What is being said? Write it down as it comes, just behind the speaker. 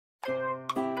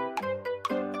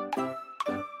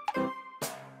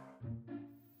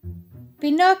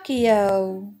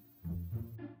Pinocchio.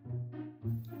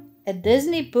 A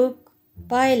Disney book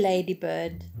by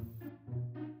Ladybird.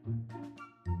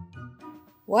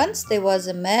 Once there was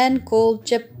a man called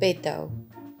Geppetto.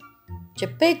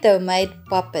 Geppetto made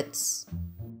puppets.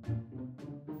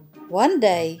 One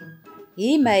day,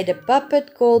 he made a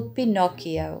puppet called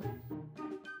Pinocchio.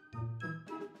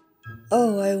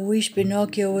 "Oh, I wish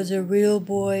Pinocchio was a real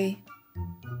boy,"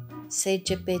 said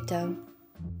Geppetto.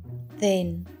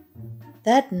 Then,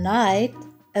 that night,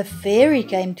 a fairy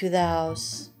came to the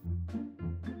house.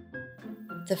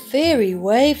 The fairy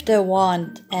waved her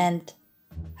wand and,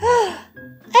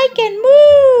 "I can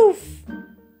move,"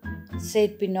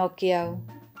 said Pinocchio.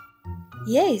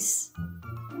 "Yes,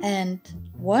 and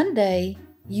one day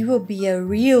you will be a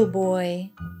real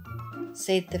boy,"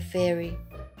 said the fairy.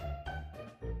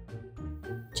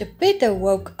 Geppetto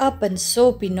woke up and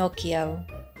saw Pinocchio.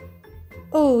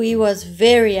 Oh, he was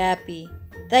very happy.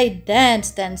 They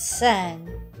danced and sang.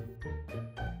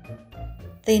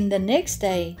 Then the next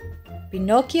day,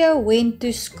 Pinocchio went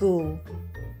to school.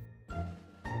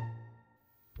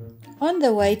 On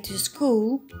the way to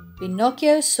school,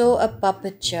 Pinocchio saw a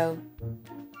puppet show.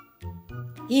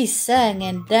 He sang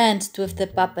and danced with the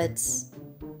puppets.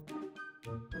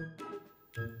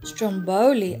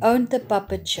 Stromboli owned the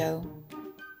puppet show.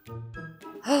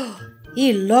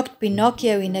 He locked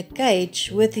Pinocchio in a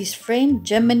cage with his friend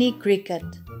Jiminy Cricket.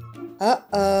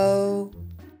 Uh-oh!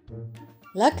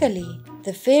 Luckily,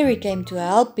 the fairy came to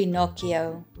help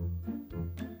Pinocchio.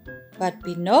 But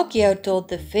Pinocchio told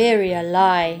the fairy a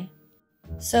lie.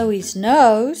 So his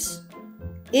nose,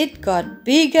 it got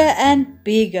bigger and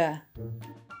bigger.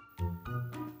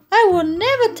 "I will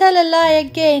never tell a lie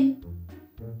again,"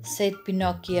 said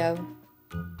Pinocchio.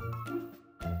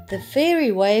 The fairy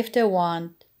waved her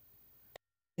wand.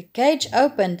 The cage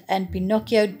opened and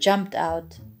Pinocchio jumped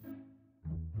out.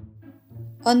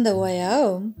 On the way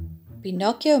home,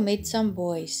 Pinocchio met some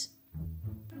boys.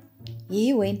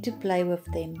 He went to play with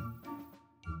them.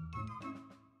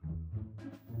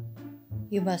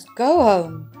 "You must go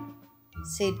home,"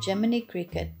 said Jiminy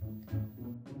Cricket.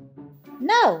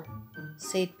 "No,"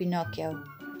 said Pinocchio.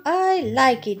 "I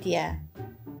like it here."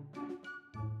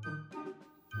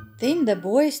 Then the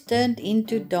boys turned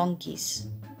into donkeys.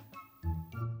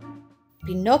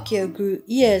 Pinocchio grew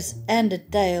ears and a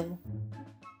tail.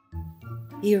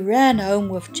 He ran home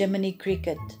with Jiminy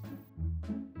Cricket.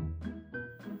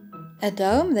 At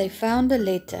home they found a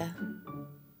letter.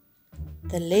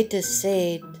 The letter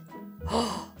said,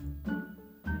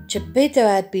 Geppetto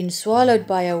had been swallowed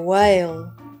by a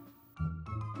whale.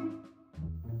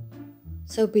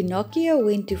 So Pinocchio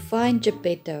went to find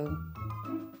Geppetto.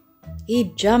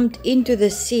 He jumped into the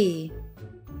sea.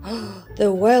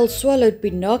 The whale swallowed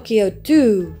Pinocchio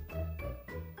too.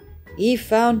 He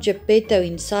found Geppetto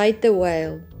inside the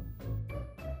whale.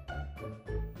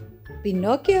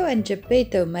 Pinocchio and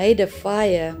Geppetto made a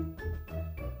fire.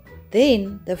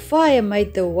 Then the fire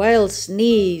made the whale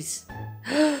sneeze.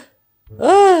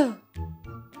 Achoo!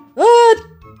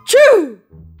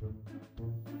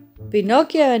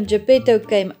 Pinocchio and Geppetto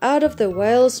came out of the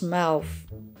whale's mouth.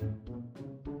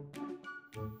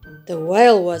 The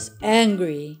whale was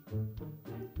angry.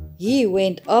 He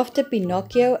went after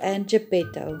Pinocchio and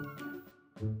Geppetto.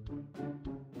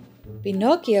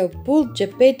 Pinocchio pulled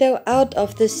Geppetto out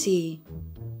of the sea.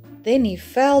 Then he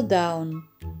fell down.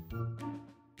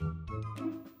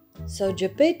 So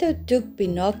Geppetto took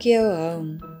Pinocchio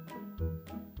home.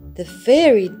 The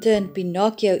fairy turned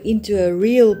Pinocchio into a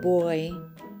real boy.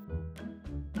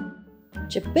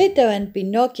 Geppetto and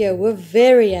Pinocchio were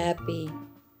very happy.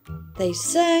 They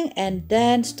sang and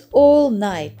danced all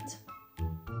night.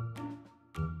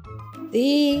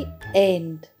 The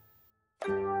end.